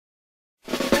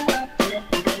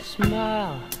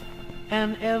Smile,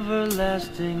 an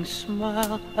everlasting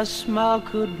smile. A smile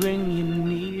could bring you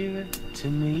near to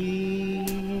me.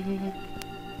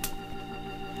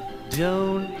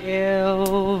 Don't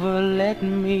ever let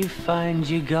me find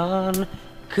you gone,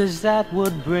 'cause that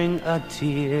would bring a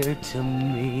tear to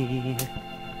me.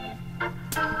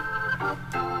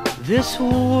 This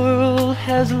world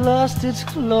has lost its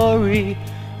glory.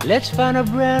 Let's find a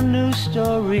brand new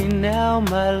story now,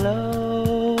 my love.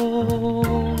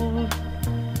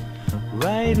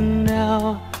 Right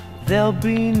now, there'll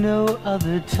be no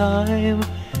other time,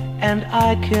 and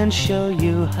I can show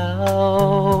you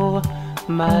how,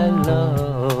 my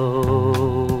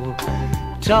love.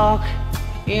 Talk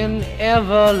in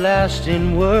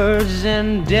everlasting words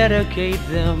and dedicate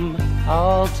them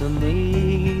all to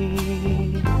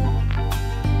me.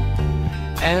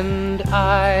 And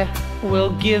I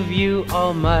will give you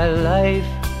all my life.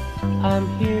 I'm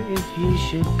here if you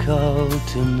should call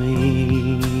to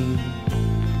me.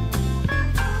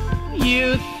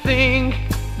 You think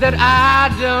that I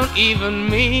don't even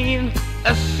mean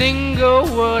a single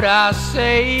word I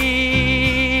say.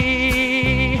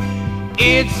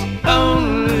 It's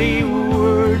only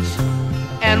words,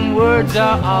 and words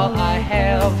are all I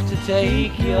have to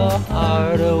take your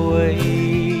heart away.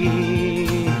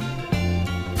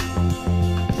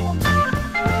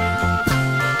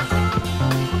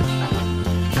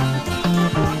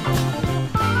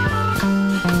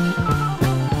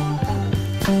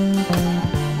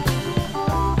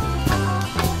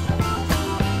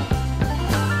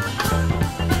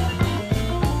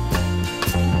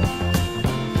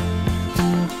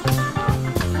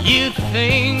 You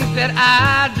think that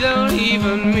I don't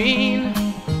even mean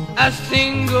a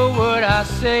single word I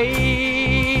say.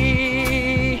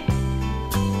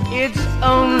 It's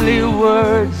only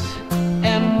words,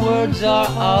 and words are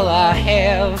all I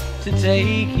have to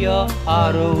take your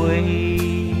heart away.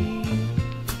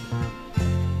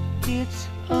 It's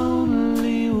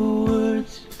only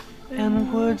words,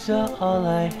 and words are all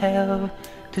I have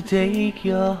to take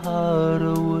your heart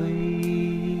away.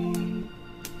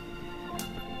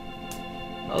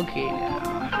 Okay now.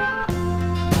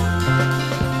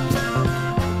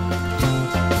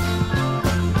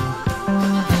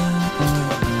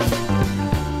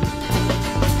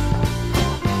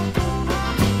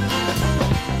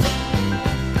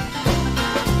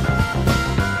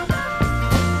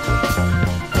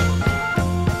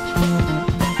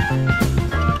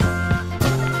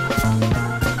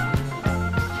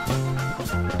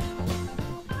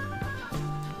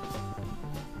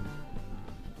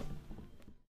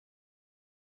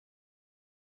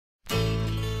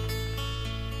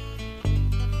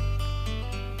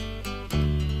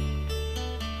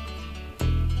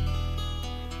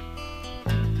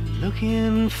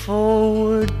 Looking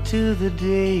forward to the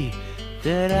day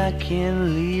that I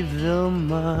can leave the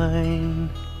mine.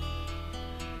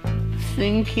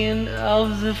 Thinking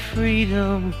of the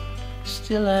freedom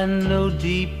still I know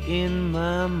deep in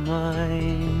my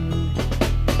mind.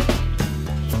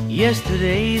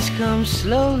 Yesterday's come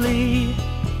slowly,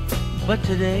 but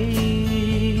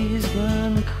today's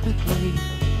gone quickly,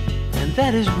 and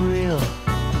that is real.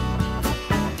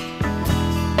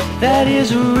 That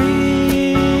is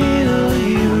really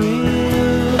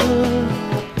real.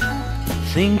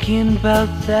 Thinking about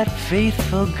that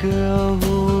faithful girl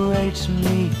who writes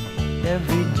me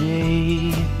every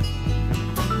day.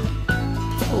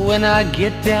 When I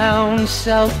get down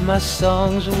south, my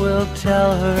songs will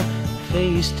tell her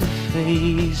face to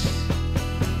face.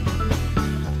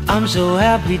 I'm so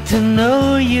happy to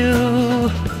know you,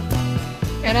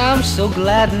 and I'm so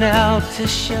glad now to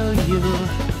show you.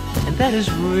 And that is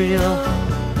real.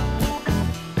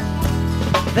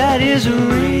 That is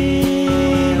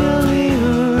really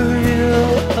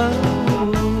real. Oh,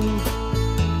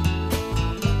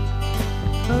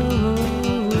 oh,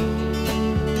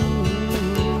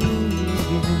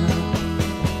 yeah.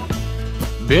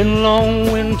 Been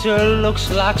long winter, looks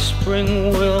like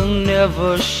spring will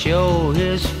never show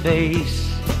his face.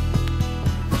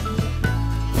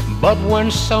 But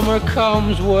when summer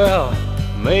comes, well,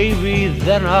 maybe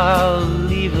then I'll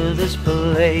leave this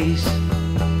place.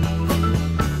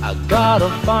 I gotta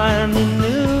find a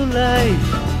new life,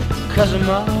 'cause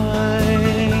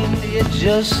mine, it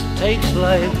just takes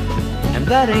life, and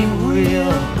that ain't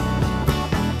real.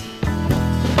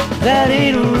 That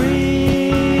ain't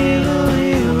really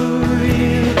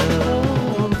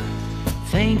real.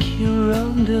 Thank you,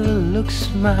 Rhonda, look,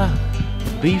 smile.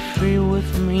 Be free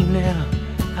with me now,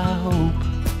 I hope.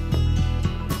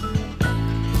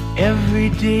 Every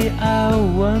day I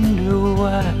wonder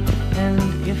why and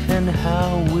if and how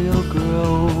we'll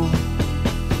grow.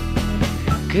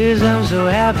 'cause I'm so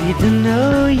happy to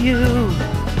know you,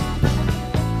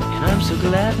 and I'm so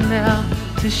glad now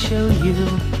to show you,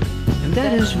 and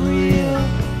that is real.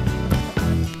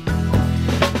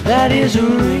 That is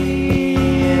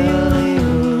real,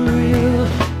 real,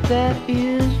 that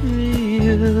is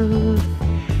real.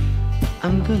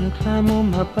 I'm gonna climb on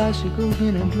my bicycle,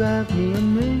 gonna drive me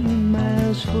 1,000,000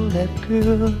 miles for that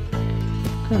girl.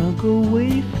 Gonna go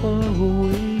way far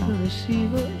away, gonna see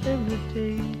her every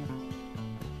day.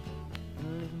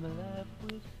 Gonna live my life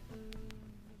with her.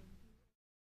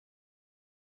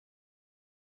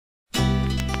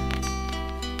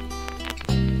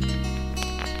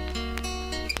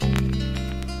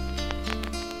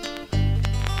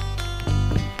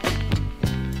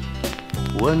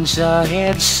 Once I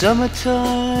had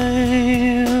summertime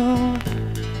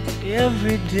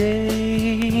every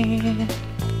day.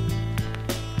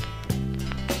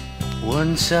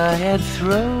 Once I had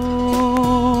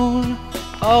thrown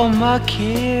all my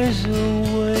cares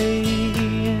away.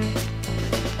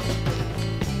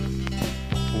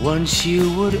 Once you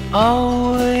would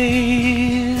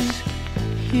always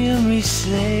hear me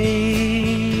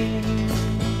say,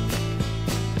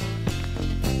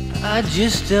 I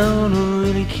just don't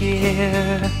really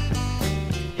care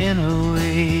in a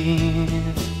way.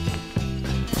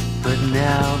 But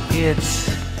now it's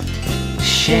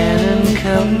Shannon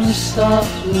comes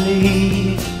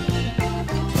softly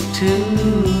to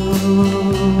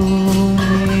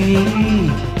me.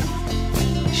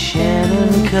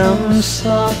 Shannon comes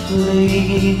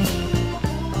softly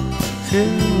to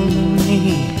me.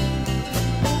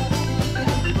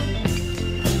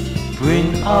 Bring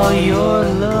all your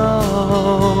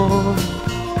love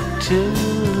to me.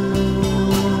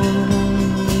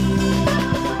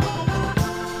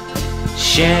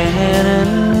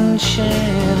 Shannon,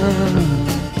 Shannon,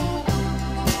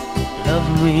 love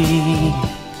me.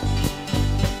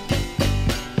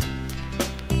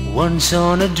 Once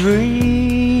on a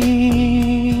dream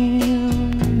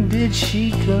did she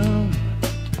come,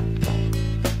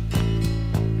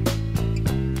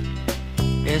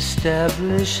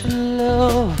 establish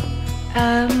love,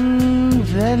 and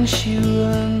then she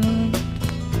run.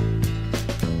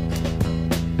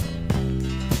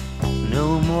 No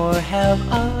more have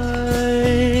I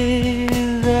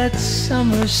that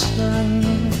summer sun.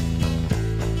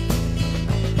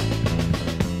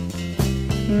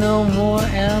 No more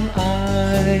am I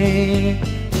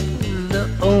the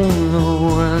only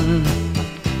one,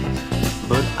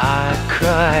 but I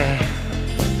cry,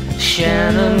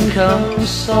 Shannon, come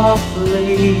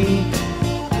softly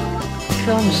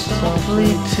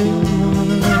to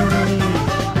me.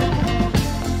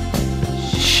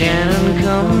 Shannon,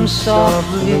 come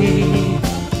softly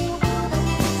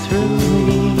through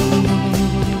me.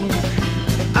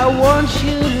 I want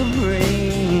you to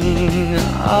bring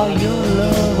all your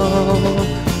love,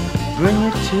 bring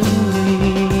it to me.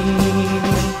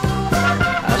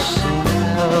 I sing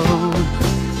out,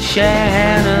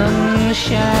 Shannon,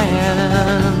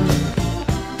 Shannon,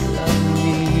 love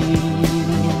me.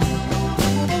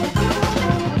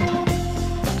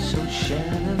 So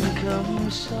Shannon, come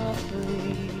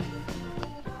softly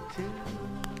to me.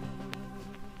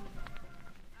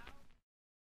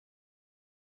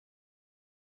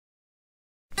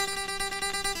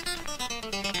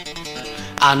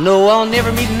 I know I'll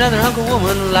never meet another uncle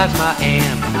woman like my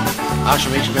aunt. Oh, she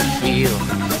makes me feel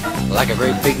like a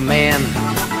great big man.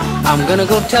 I'm gonna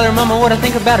go tell her mama what I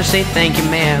think about her. Say thank you,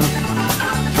 ma'am,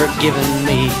 for giving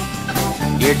me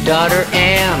your daughter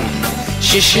Ann.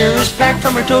 She sure is packed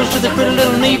from her toes to the pretty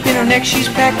little nape in her neck. She's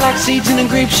packed like seeds in a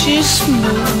grape. She's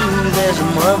smooth as a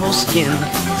marble skin.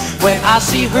 When I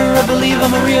see her, I believe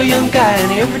I'm a real young guy.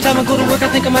 And every time I go to work, I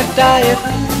think I might die if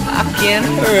I can't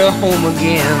hurry home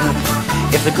again.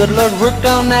 If the good Lord worked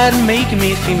on that and making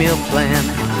me a female plan,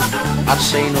 I'd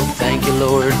say no thank you,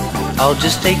 Lord, I'll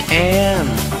just take Ann.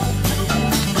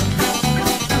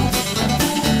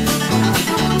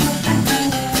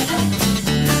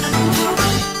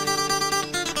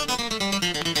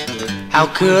 How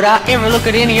could I ever look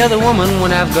at any other woman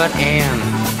when I've got Ann?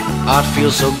 I'd feel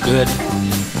so good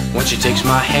when she takes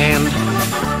my hand.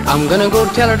 I'm gonna go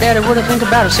tell her daddy what I think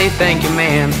about her. Say thank you,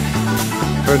 man,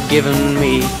 for giving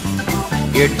me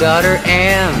your daughter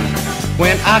Ann.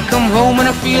 When I come home and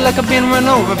I feel like I've been run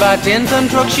over by a 10-ton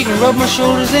truck, she can rub my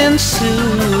shoulders and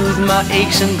soothe my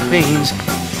aches and pains.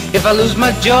 If I lose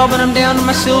my job and I'm down to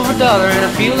my silver dollar and I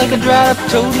feel like a dried up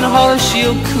toad in a holler,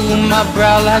 she'll cool my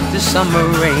brow like the summer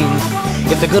rain.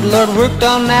 If the good Lord worked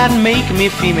on that and make me a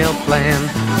female plan,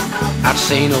 I'd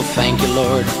say no thank you,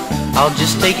 Lord, I'll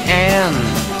just take Ann.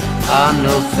 Ah,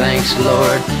 no thanks,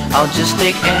 Lord, I'll just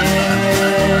take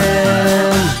Ann.